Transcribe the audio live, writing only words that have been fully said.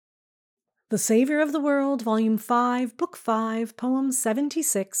The Saviour of the World, Volume 5, Book 5, Poem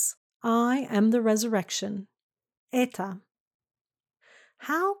 76, I am the Resurrection. Eta.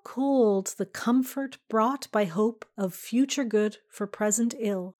 How cold the comfort brought by hope of future good for present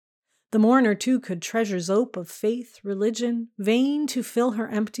ill! The mourner too could treasures ope of faith, religion, vain to fill her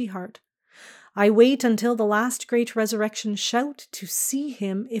empty heart. I wait until the last great resurrection shout to see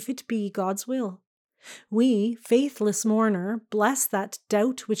him if it be God's will. We, faithless mourner, bless that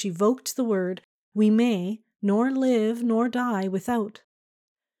doubt which evoked the word, we may nor live nor die without.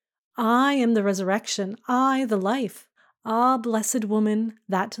 I am the resurrection, I the life. Ah, blessed woman,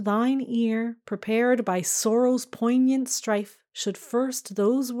 that thine ear, prepared by sorrow's poignant strife, should first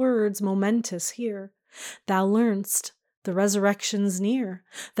those words momentous hear. Thou learn'st the resurrection's near.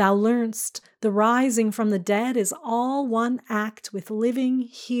 Thou learn'st the rising from the dead is all one act with living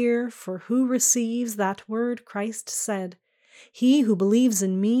here, for who receives that word Christ said, he who believes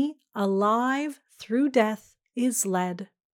in me, alive through death is led.